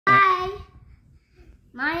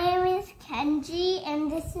My name is Kenji,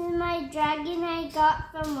 and this is my dragon I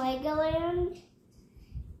got from Legoland.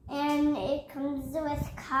 And it comes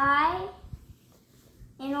with Kai,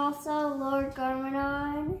 and also Lord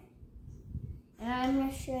Garmadon. And I'm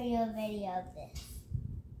going to show you a video of this.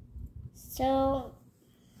 So,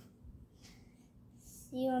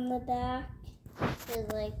 see on the back,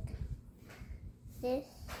 it's like this,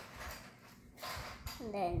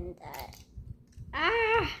 and then that.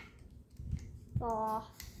 Off.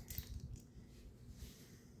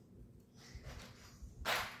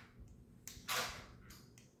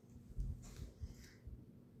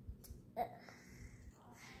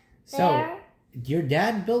 So, your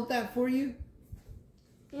dad built that for you?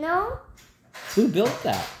 No. Who built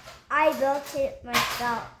that? I built it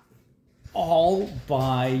myself. All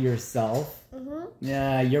by yourself? Mm-hmm.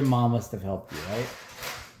 Yeah, your mom must have helped you, right?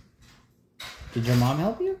 Did your mom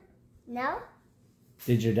help you? No.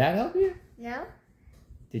 Did your dad help you? No.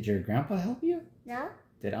 Did your grandpa help you? No.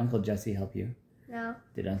 Did Uncle Jesse help you? No.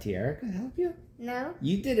 Did Auntie Erica help you? No.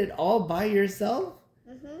 You did it all by yourself?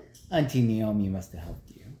 Mm-hmm. Auntie Naomi must have helped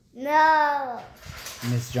you. No.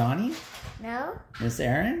 Miss Johnny? No. Miss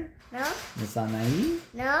Erin? No. Miss Anaï?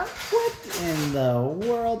 No. What in the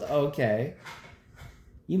world? Okay.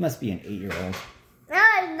 You must be an 8-year-old. No,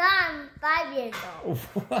 I'm not. I'm 5 years old.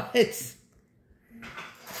 What?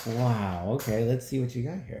 Wow. Okay, let's see what you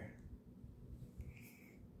got here.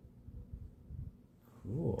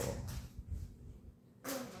 Cool.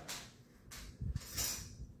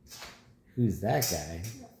 Who's that guy?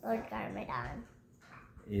 Lord Garmadon.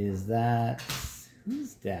 Is that...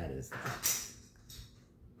 Whose dad is that?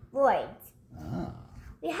 Lloyd. Ah.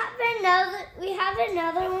 We have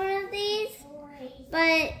another one of these,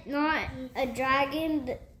 but not a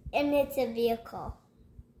dragon, and it's a vehicle.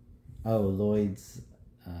 Oh, Lloyd's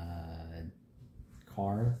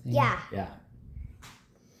car thing? Yeah. Yeah.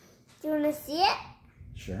 Do you want to see it?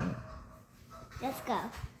 Sure. Let's go.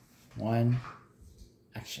 1,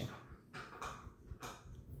 action.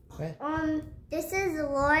 What? This is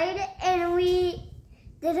Lloyd, and we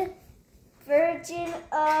did a version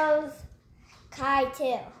of Kai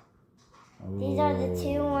too. Ooh. These are the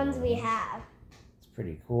 2 ones we have. It's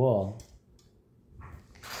pretty cool.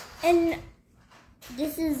 And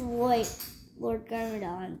this is Lloyd, Lord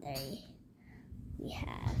Garmadon that we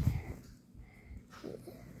have.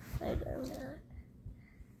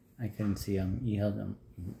 I couldn't see him. You held him.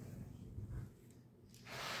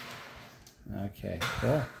 Okay,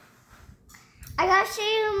 cool. I gotta show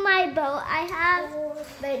you my boat I have,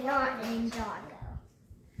 but not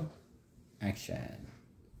Ninjago. Action.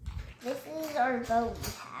 This is our boat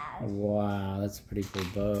we have. Wow, that's a pretty cool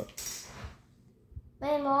boat.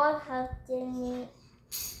 My mom helped me.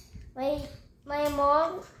 My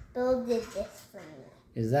mom builded this for me.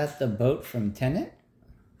 Is that the boat from Tenet?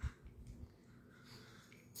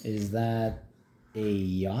 Is that a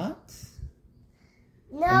yacht?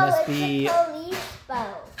 No, must it's be... a police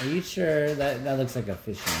boat. Are you sure? That looks like a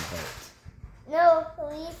fishing boat. No,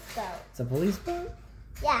 police boat. It's a police boat?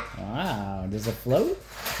 Yeah. Wow. Does it float?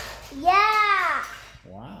 Yeah.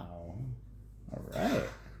 Wow. All right.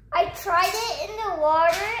 I tried it in the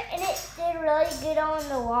water, and it did really good on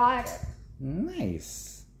the water.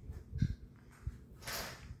 Nice.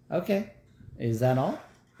 Okay. Is that all?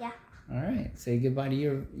 Yeah. All right. Say goodbye to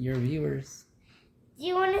your viewers. Do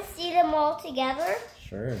you want to see them all together?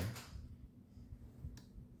 Sure.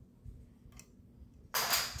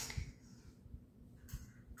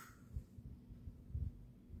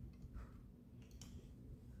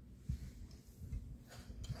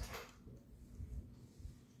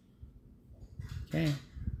 Okay.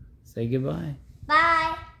 Say goodbye.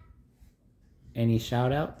 Bye. Any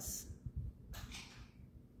shout outs?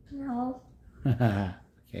 No.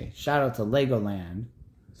 Okay. Shout out to Legoland.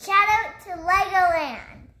 Shout out to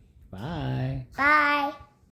Legoland.